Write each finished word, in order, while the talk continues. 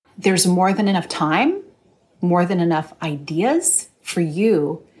there's more than enough time, more than enough ideas for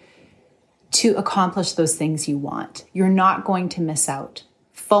you to accomplish those things you want. You're not going to miss out.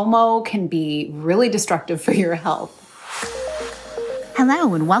 FOMO can be really destructive for your health.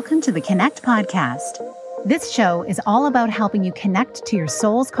 Hello, and welcome to the Connect Podcast. This show is all about helping you connect to your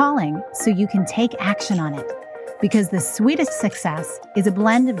soul's calling so you can take action on it. Because the sweetest success is a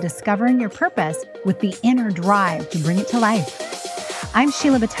blend of discovering your purpose with the inner drive to bring it to life. I'm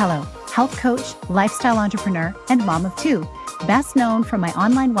Sheila Botello, health coach, lifestyle entrepreneur, and mom of two, best known for my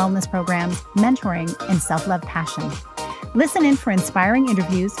online wellness programs, mentoring, and self-love passion. Listen in for inspiring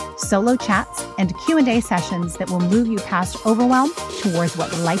interviews, solo chats, and Q&A sessions that will move you past overwhelm towards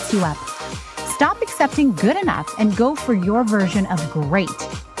what lights you up. Stop accepting good enough and go for your version of great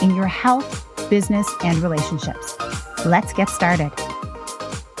in your health, business, and relationships. Let's get started.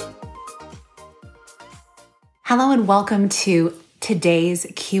 Hello and welcome to today's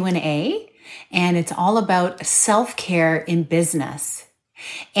Q&A, and it's all about self-care in business.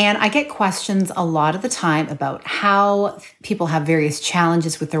 And I get questions a lot of the time about how people have various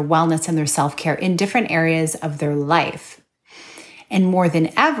challenges with their wellness and their self-care in different areas of their life. And more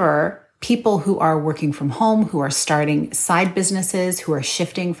than ever, people who are working from home, who are starting side businesses, who are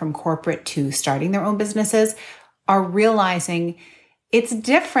shifting from corporate to starting their own businesses, are realizing it's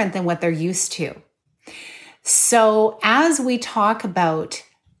different than what they're used to. So as we talk about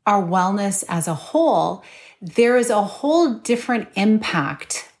our wellness as a whole, there is a whole different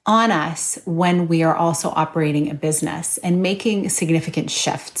impact on us when we are also operating a business and making significant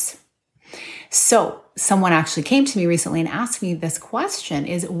shifts. So someone actually came to me recently and asked me this question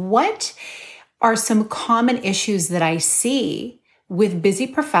is, what are some common issues that I see with busy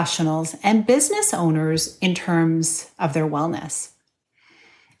professionals and business owners in terms of their wellness?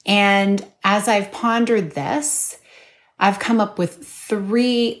 And as I've pondered this, I've come up with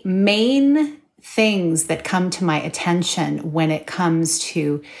three main things that come to my attention when it comes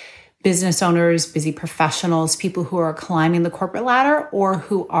to business owners, busy professionals, people who are climbing the corporate ladder or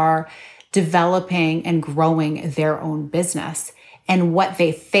who are developing and growing their own business and what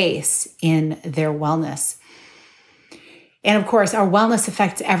they face in their wellness. And of course, our wellness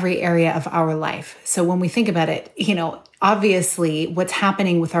affects every area of our life. So when we think about it, obviously what's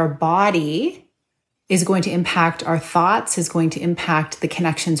happening with our body is going to impact our thoughts, is going to impact the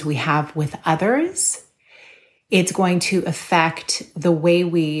connections we have with others. It's going to affect the way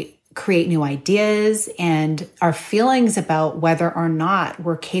we create new ideas and our feelings about whether or not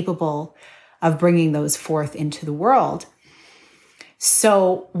we're capable of bringing those forth into the world.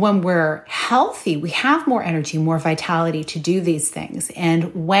 So when we're healthy, we have more energy, more vitality to do these things.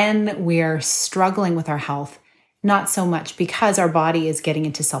 And when we're struggling with our health, not so much, because our body is getting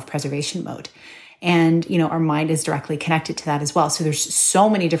into self-preservation mode. And, our mind is directly connected to that as well. So there's so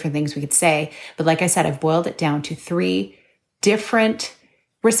many different things we could say. But like I said, I've boiled it down to three different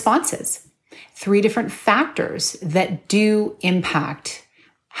responses, three different factors that do impact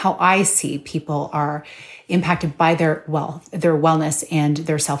how I see people are impacted by their wellness and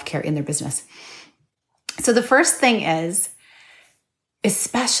their self-care in their business. So the first thing is,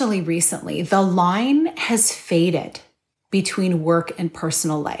 especially recently, the line has faded between work and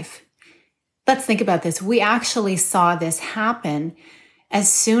personal life. Let's think about this. We actually saw this happen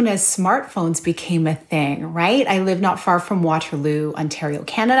as soon as smartphones became a thing, right? I live not far from Waterloo, Ontario,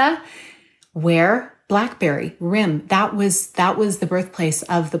 Canada, where BlackBerry, RIM, that was the birthplace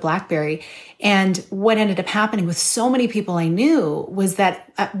of the BlackBerry. And what ended up happening with so many people I knew was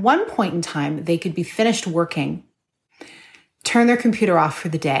that at one point in time, they could be finished working, turn their computer off for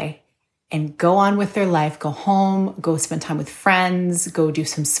the day, and go on with their life, go home, go spend time with friends, go do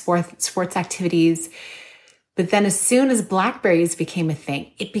some sports activities. But then as soon as BlackBerries became a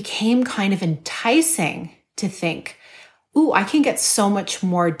thing, it became kind of enticing to think, ooh, I can get so much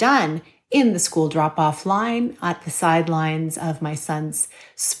more done in the school drop-off line, at the sidelines of my son's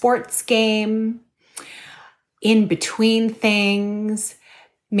sports game, in between things,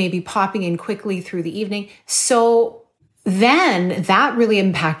 maybe popping in quickly through the evening. So then that really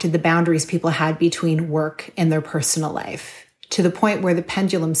impacted the boundaries people had between work and their personal life, to the point where the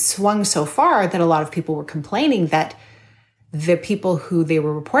pendulum swung so far that a lot of people were complaining that the people who they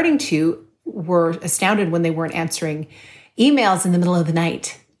were reporting to were astounded when they weren't answering emails in the middle of the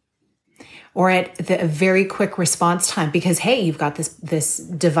night or at a very quick response time because, hey, you've got this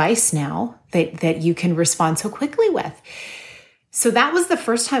device now that you can respond so quickly with. So that was the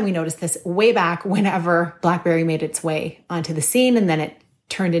first time we noticed this, way back whenever BlackBerry made its way onto the scene, and then it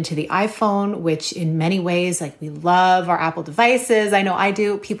turned into the iPhone, which in many ways, like we love our Apple devices. I know I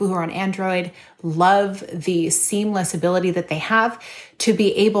do. People who are on Android love the seamless ability that they have to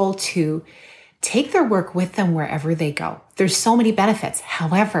be able to take their work with them wherever they go. There's so many benefits.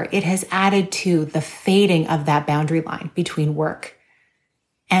 However, it has added to the fading of that boundary line between work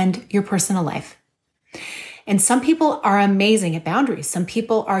and your personal life. And some people are amazing at boundaries. Some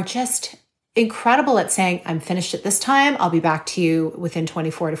people are just incredible at saying, I'm finished at this time. I'll be back to you within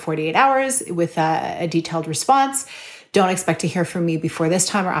 24 to 48 hours with a detailed response. Don't expect to hear from me before this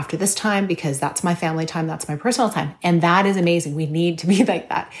time or after this time because that's my family time. That's my personal time. And that is amazing. We need to be like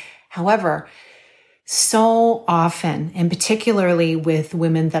that. However, so often, and particularly with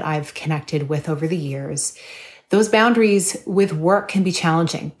women that I've connected with over the years, those boundaries with work can be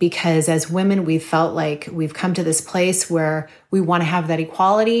challenging because as women, we felt like we've come to this place where we want to have that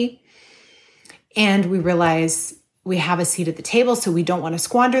equality. And we realize we have a seat at the table, so we don't want to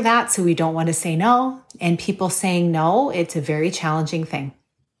squander that. So we don't want to say no. And people saying no, it's a very challenging thing.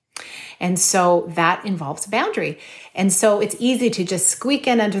 And so that involves a boundary. And so it's easy to just squeak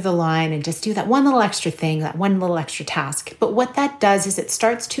in under the line and just do that one little extra thing, that one little extra task. But what that does is it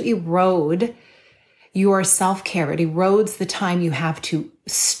starts to erode your self-care. It erodes the time you have to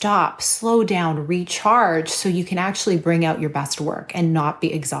stop, slow down, recharge so you can actually bring out your best work and not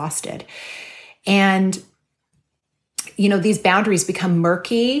be exhausted. And, these boundaries become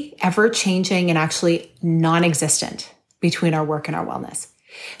murky, ever-changing, and actually non-existent between our work and our wellness.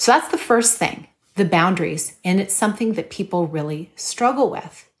 So that's the first thing, the boundaries. And it's something that people really struggle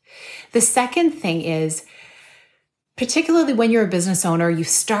with. The second thing is, particularly when you're a business owner, you've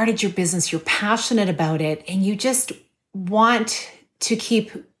started your business, you're passionate about it, and you just want to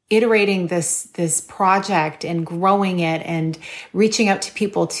keep iterating this project and growing it and reaching out to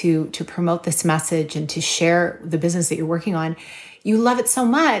people to promote this message and to share the business that you're working on. You love it so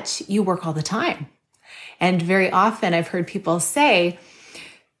much, you work all the time. And very often I've heard people say,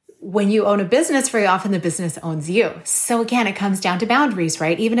 when you own a business, very often the business owns you. So again, it comes down to boundaries,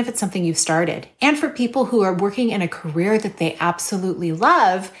 right? Even if it's something you've started. And for people who are working in a career that they absolutely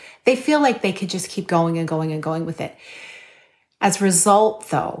love, they feel like they could just keep going and going and going with it. As a result,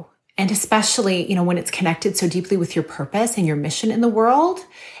 though, and especially, when it's connected so deeply with your purpose and your mission in the world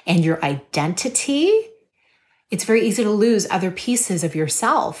and your identity, it's very easy to lose other pieces of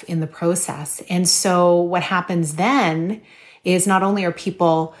yourself in the process. And so what happens then is not only are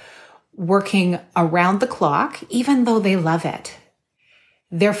people working around the clock, even though they love it,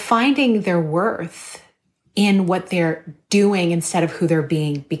 they're finding their worth in what they're doing instead of who they're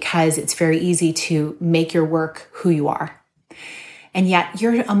being, because it's very easy to make your work who you are. And yet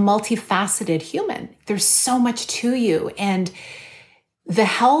you're a multifaceted human. There's so much to you. And the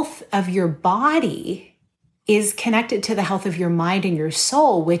health of your body is connected to the health of your mind and your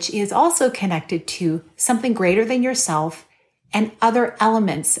soul, which is also connected to something greater than yourself and other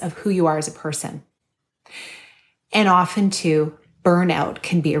elements of who you are as a person. And often too, burnout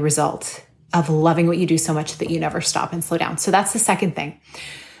can be a result of loving what you do so much that you never stop and slow down. So that's the second thing.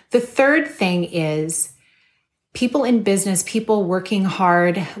 The third thing is people in business, people working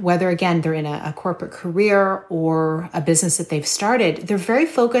hard, whether again, they're in a corporate career or a business that they've started, they're very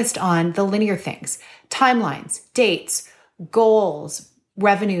focused on the linear things, timelines, dates, goals,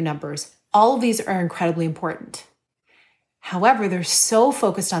 revenue numbers. All of these are incredibly important. However, they're so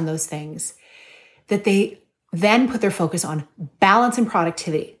focused on those things that they then put their focus on balance and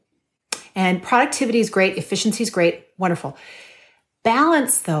productivity. And productivity is great, efficiency is great, wonderful.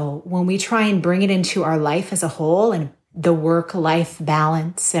 Balance, though, when we try and bring it into our life as a whole and the work-life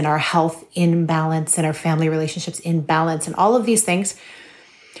balance and our health in balance and our family relationships in balance and all of these things,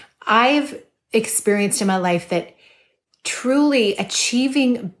 I've experienced in my life that truly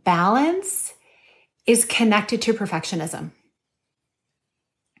achieving balance is connected to perfectionism.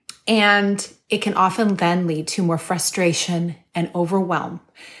 And it can often then lead to more frustration and overwhelm.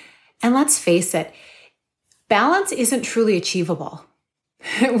 And let's face it, balance isn't truly achievable.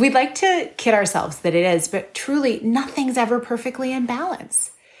 We'd like to kid ourselves that it is, but truly nothing's ever perfectly in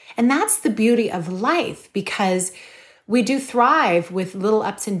balance. And that's the beauty of life, because we do thrive with little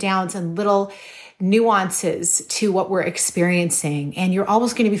ups and downs and little nuances to what we're experiencing. And you're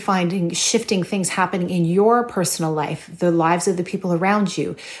always going to be finding shifting things happening in your personal life, the lives of the people around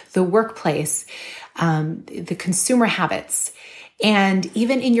you, the workplace, the consumer habits, and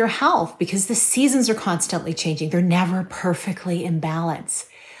even in your health, because the seasons are constantly changing. They're never perfectly in balance.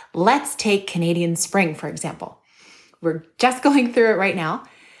 Let's take Canadian spring, for example. We're just going through it right now.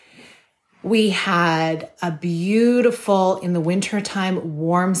 We had a beautiful, in the wintertime,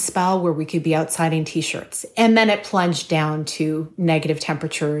 warm spell where we could be outside in t-shirts. And then it plunged down to negative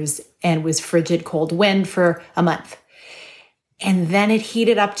temperatures and was frigid cold wind for a month. And then it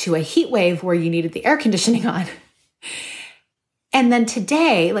heated up to a heat wave where you needed the air conditioning on. And then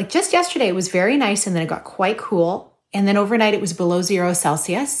today, like just yesterday, it was very nice and then it got quite cool. And then overnight it was below 0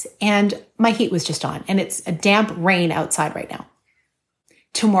 Celsius and my heat was just on. And it's a damp rain outside right now.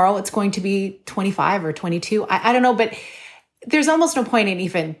 Tomorrow it's going to be 25 or 22. I don't know, but there's almost no point in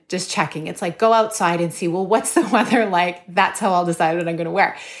even just checking. It's like, go outside and see, well, what's the weather like? That's how I'll decide what I'm going to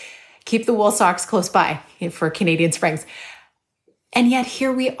wear. Keep the wool socks close by for Canadian Springs. And yet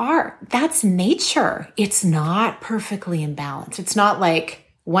here we are. That's nature. It's not perfectly in balance. It's not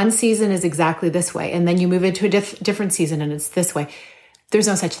like one season is exactly this way and then you move into a different season and it's this way. There's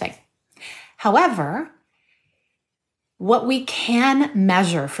no such thing. However, what we can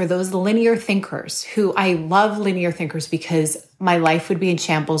measure for those linear thinkers, who I love linear thinkers because my life would be in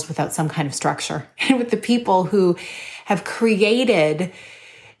shambles without some kind of structure, and with the people who have created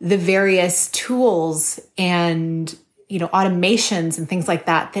the various tools and automations and things like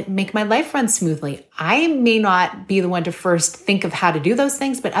that make my life run smoothly. I may not be the one to first think of how to do those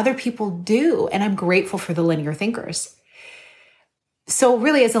things, but other people do. And I'm grateful for the linear thinkers. So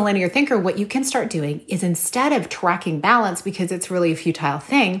really, as a linear thinker, what you can start doing is, instead of tracking balance, because it's really a futile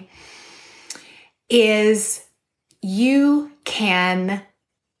thing, is you can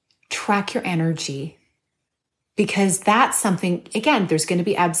track your energy. Because that's something, again, there's going to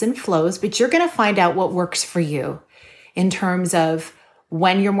be ebbs and flows, but you're going to find out what works for you in terms of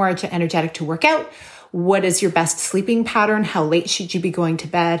when you're more energetic to work out. What is your best sleeping pattern? How late should you be going to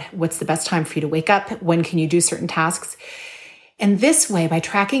bed? What's the best time for you to wake up? When can you do certain tasks? And this way, by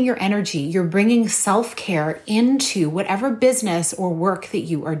tracking your energy, you're bringing self-care into whatever business or work that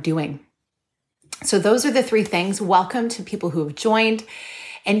you are doing. So those are the 3 things. Welcome to people who have joined.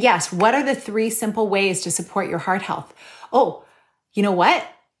 And yes, what are the 3 simple ways to support your heart health? Oh, you know what?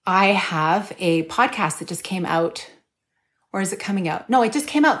 I have a podcast that just came out. Or is it coming out? No, it just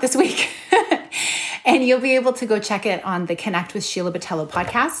came out this week. And you'll be able to go check it on the Connect with Sheila Botelho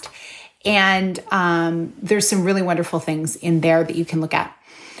podcast. And there's some really wonderful things in there that you can look at.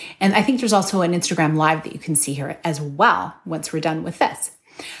 And I think there's also an Instagram Live that you can see here as well once we're done with this.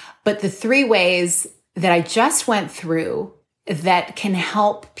 But the 3 ways that I just went through that can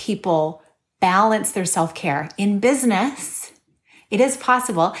help people balance their self-care in business, it is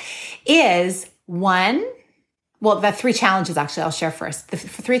possible, is 1, well, the 3 challenges actually I'll share first. The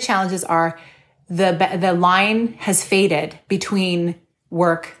 3 challenges are the line has faded between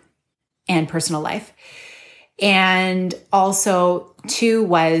work and personal life. And also 2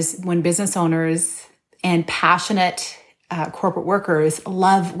 was when business owners and passionate corporate workers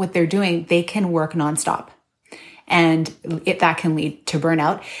love what they're doing, they can work nonstop. And that can lead to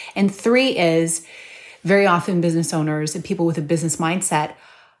burnout. And 3 is very often business owners and people with a business mindset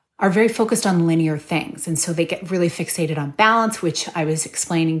are very focused on linear things. And so they get really fixated on balance, which I was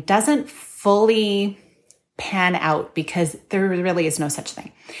explaining doesn't fully pan out because there really is no such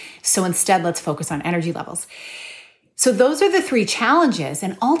thing. So instead, let's focus on energy levels. So those are the 3 challenges.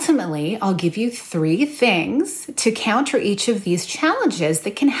 And ultimately, I'll give you 3 things to counter each of these challenges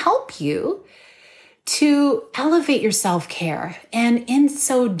that can help you to elevate your self-care. And in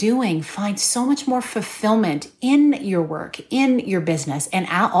so doing, find so much more fulfillment in your work, in your business, and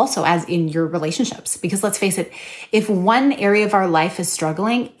also as in your relationships. Because let's face it, if one area of our life is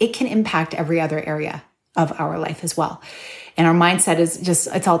struggling, it can impact every other area of our life as well. And our mindset is just,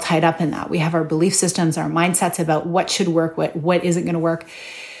 it's all tied up in that. We have our belief systems, our mindsets about what should work, what isn't going to work.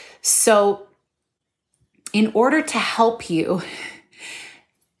 So in order to help you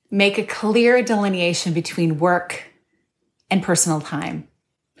make a clear delineation between work and personal time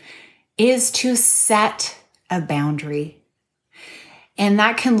is to set a boundary. And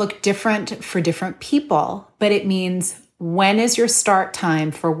that can look different for different people, but it means, when is your start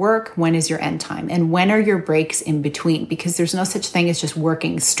time for work? When is your end time? And when are your breaks in between? Because there's no such thing as just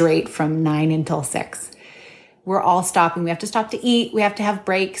working straight from 9 until 6. We're all stopping. We have to stop to eat. We have to have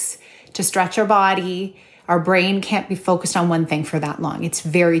breaks to stretch our body. Our brain can't be focused on one thing for that long. It's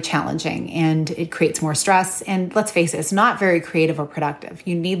very challenging and it creates more stress. And let's face it, it's not very creative or productive.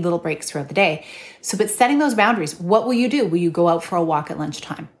 You need little breaks throughout the day. So, but setting those boundaries, what will you do? Will you go out for a walk at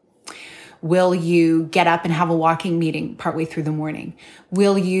lunchtime? Will you get up and have a walking meeting partway through the morning?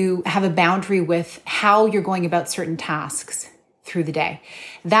 Will you have a boundary with how you're going about certain tasks through the day?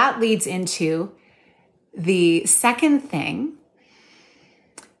 That leads into the second thing,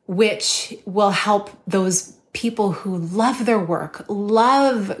 which will help those people who love their work,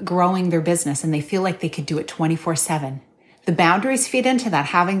 love growing their business, and they feel like they could do it 24/7. The boundaries feed into that,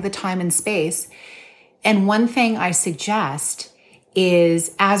 having the time and space. And one thing I suggest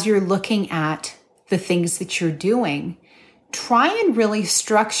is, as you're looking at the things that you're doing, try and really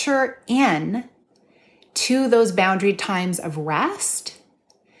structure in to those boundary times of rest.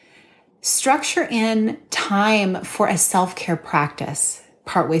 Structure in time for a self-care practice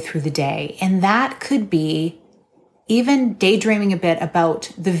partway through the day. And that could be even daydreaming a bit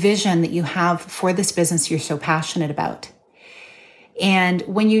about the vision that you have for this business you're so passionate about. And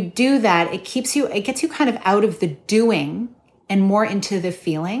when you do that, it gets you kind of out of the doing and more into the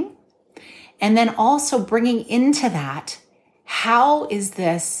feeling. And then also bringing into that, how is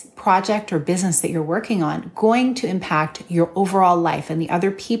this project or business that you're working on going to impact your overall life and the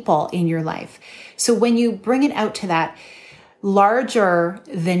other people in your life? So when you bring it out to that larger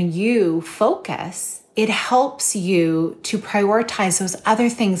than you focus, it helps you to prioritize those other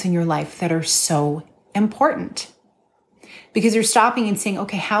things in your life that are so important. Because you're stopping and saying,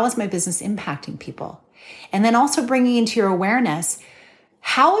 okay, how is my business impacting people? And then also bringing into your awareness,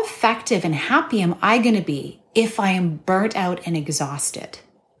 how effective and happy am I going to be if I am burnt out and exhausted,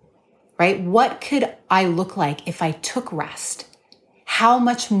 right? What could I look like if I took rest? How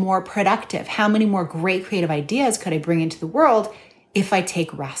much more productive, how many more great creative ideas could I bring into the world if I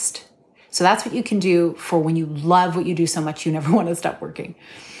take rest? So that's what you can do for when you love what you do so much you never want to stop working.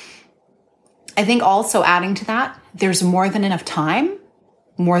 I think also adding to that, there's more than enough time,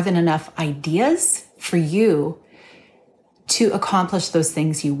 more than enough ideas for you to accomplish those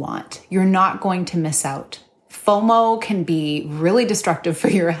things you want. You're not going to miss out. FOMO can be really destructive for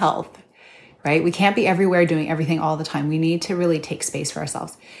your health, right? We can't be everywhere doing everything all the time. We need to really take space for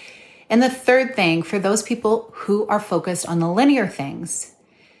ourselves. And the third thing, for those people who are focused on the linear things,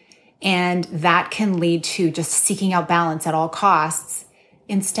 and that can lead to just seeking out balance at all costs,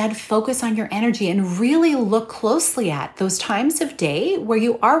 instead focus on your energy and really look closely at those times of day where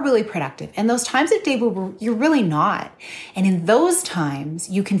you are really productive and those times of day where you're really not. And in those times,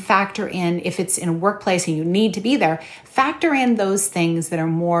 you can factor in, if it's in a workplace and you need to be there, factor in those things that are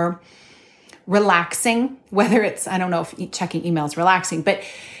more relaxing, whether it's, I don't know if checking email is relaxing, but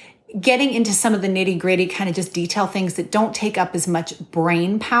getting into some of the nitty-gritty kind of just detail things that don't take up as much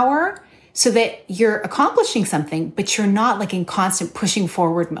brain power, so that you're accomplishing something, but you're not like in constant pushing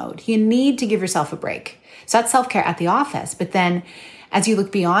forward mode. You need to give yourself a break. So that's self-care at the office. But then as you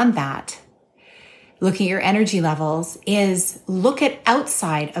look beyond that, looking at your energy levels, is look at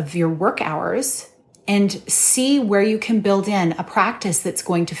outside of your work hours and see where you can build in a practice that's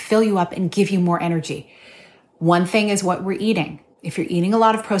going to fill you up and give you more energy. One thing is what we're eating. If you're eating a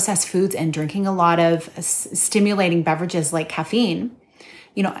lot of processed foods and drinking a lot of stimulating beverages like caffeine,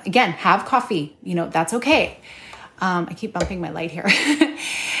 again, have coffee, that's okay. I keep bumping my light here.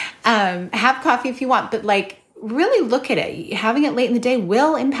 Have coffee if you want, but really look at it. Having it late in the day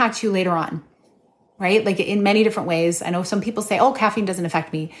will impact you later on, right? Like in many different ways. I know some people say, oh, caffeine doesn't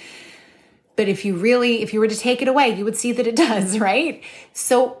affect me. But if you were to take it away, you would see that it does, right?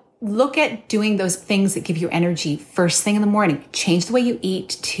 So look at doing those things that give you energy first thing in the morning. Change the way you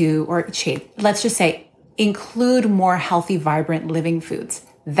eat let's just say, include more healthy, vibrant living foods.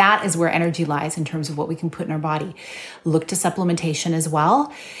 That is where energy lies in terms of what we can put in our body. Look to supplementation as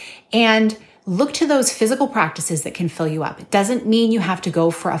well. And look to those physical practices that can fill you up. It doesn't mean you have to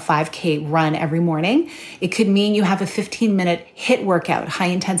go for a 5K run every morning. It could mean you have a 15-minute HIIT workout, high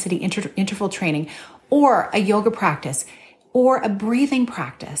intensity interval training, or a yoga practice, or a breathing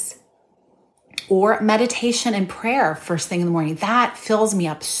practice, or meditation and prayer first thing in the morning. That fills me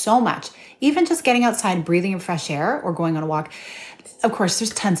up so much. Even just getting outside, breathing in fresh air, or going on a walk. Of course,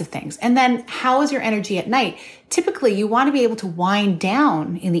 there's tons of things. And then how is your energy at night? Typically, you want to be able to wind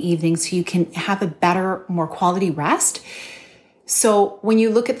down in the evening so you can have a better, more quality rest. So when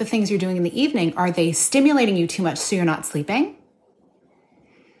you look at the things you're doing in the evening, are they stimulating you too much so you're not sleeping?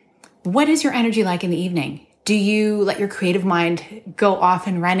 What is your energy like in the evening? Do you let your creative mind go off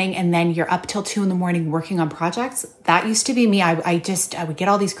and running and then you're up till 2 a.m. working on projects? That used to be me. I would get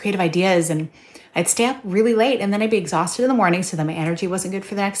all these creative ideas and I'd stay up really late and then I'd be exhausted in the morning. So then my energy wasn't good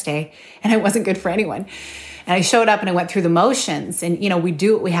for the next day and it wasn't good for anyone. And I showed up and I went through the motions and, we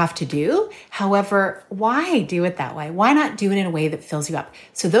do what we have to do. However, why do it that way? Why not do it in a way that fills you up?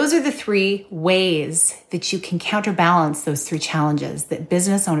 So those are the 3 ways that you can counterbalance those 3 challenges that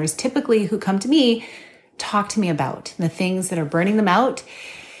business owners typically who come to me talk to me about, the things that are burning them out.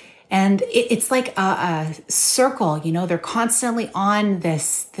 And it's like a circle, they're constantly on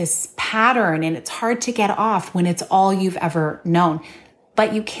this pattern and it's hard to get off when it's all you've ever known,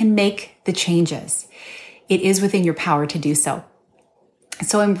 but you can make the changes. it is within your power to do so.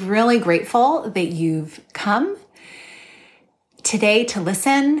 So I'm really grateful that you've come today to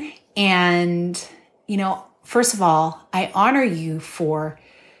listen. And, first of all, I honor you for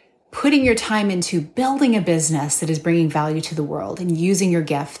putting your time into building a business that is bringing value to the world and using your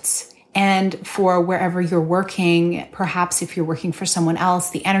gifts. And for wherever you're working, perhaps if you're working for someone else,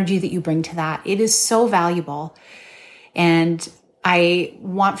 the energy that you bring to that, it is so valuable. And I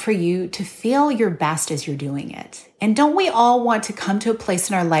want for you to feel your best as you're doing it. And don't we all want to come to a place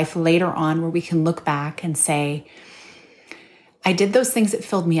in our life later on where we can look back and say, I did those things that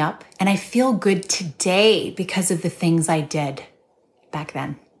filled me up, and I feel good today because of the things I did back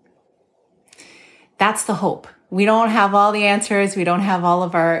then. That's the hope. We don't have all the answers. We don't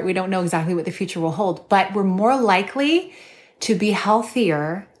know exactly what the future will hold, but we're more likely to be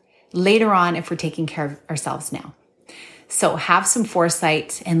healthier later on if we're taking care of ourselves now. So have some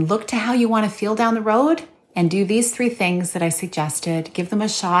foresight and look to how you want to feel down the road and do these 3 things that I suggested. Give them a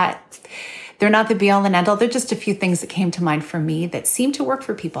shot. They're not the be all and end all. They're just a few things that came to mind for me that seem to work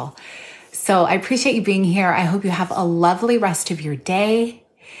for people. So I appreciate you being here. I hope you have a lovely rest of your day.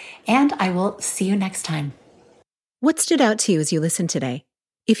 And I will see you next time. What stood out to you as you listened today?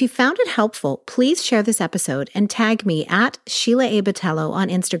 If you found it helpful, please share this episode and tag me at Sheila A. Botello on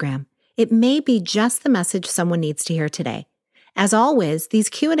Instagram. It may be just the message someone needs to hear today. As always, these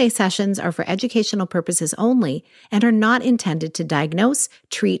Q&A sessions are for educational purposes only and are not intended to diagnose,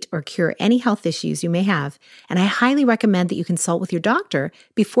 treat, or cure any health issues you may have, and I highly recommend that you consult with your doctor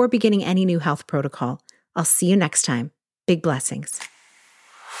before beginning any new health protocol. I'll see you next time. Big blessings.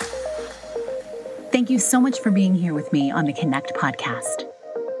 Thank you so much for being here with me on the Connect podcast.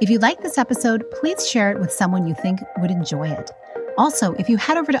 If you like this episode, please share it with someone you think would enjoy it. Also, if you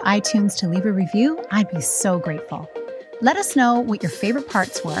head over to iTunes to leave a review, I'd be so grateful. Let us know what your favorite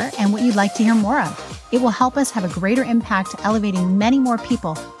parts were and what you'd like to hear more of. It will help us have a greater impact, elevating many more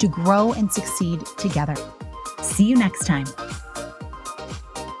people to grow and succeed together. See you next time.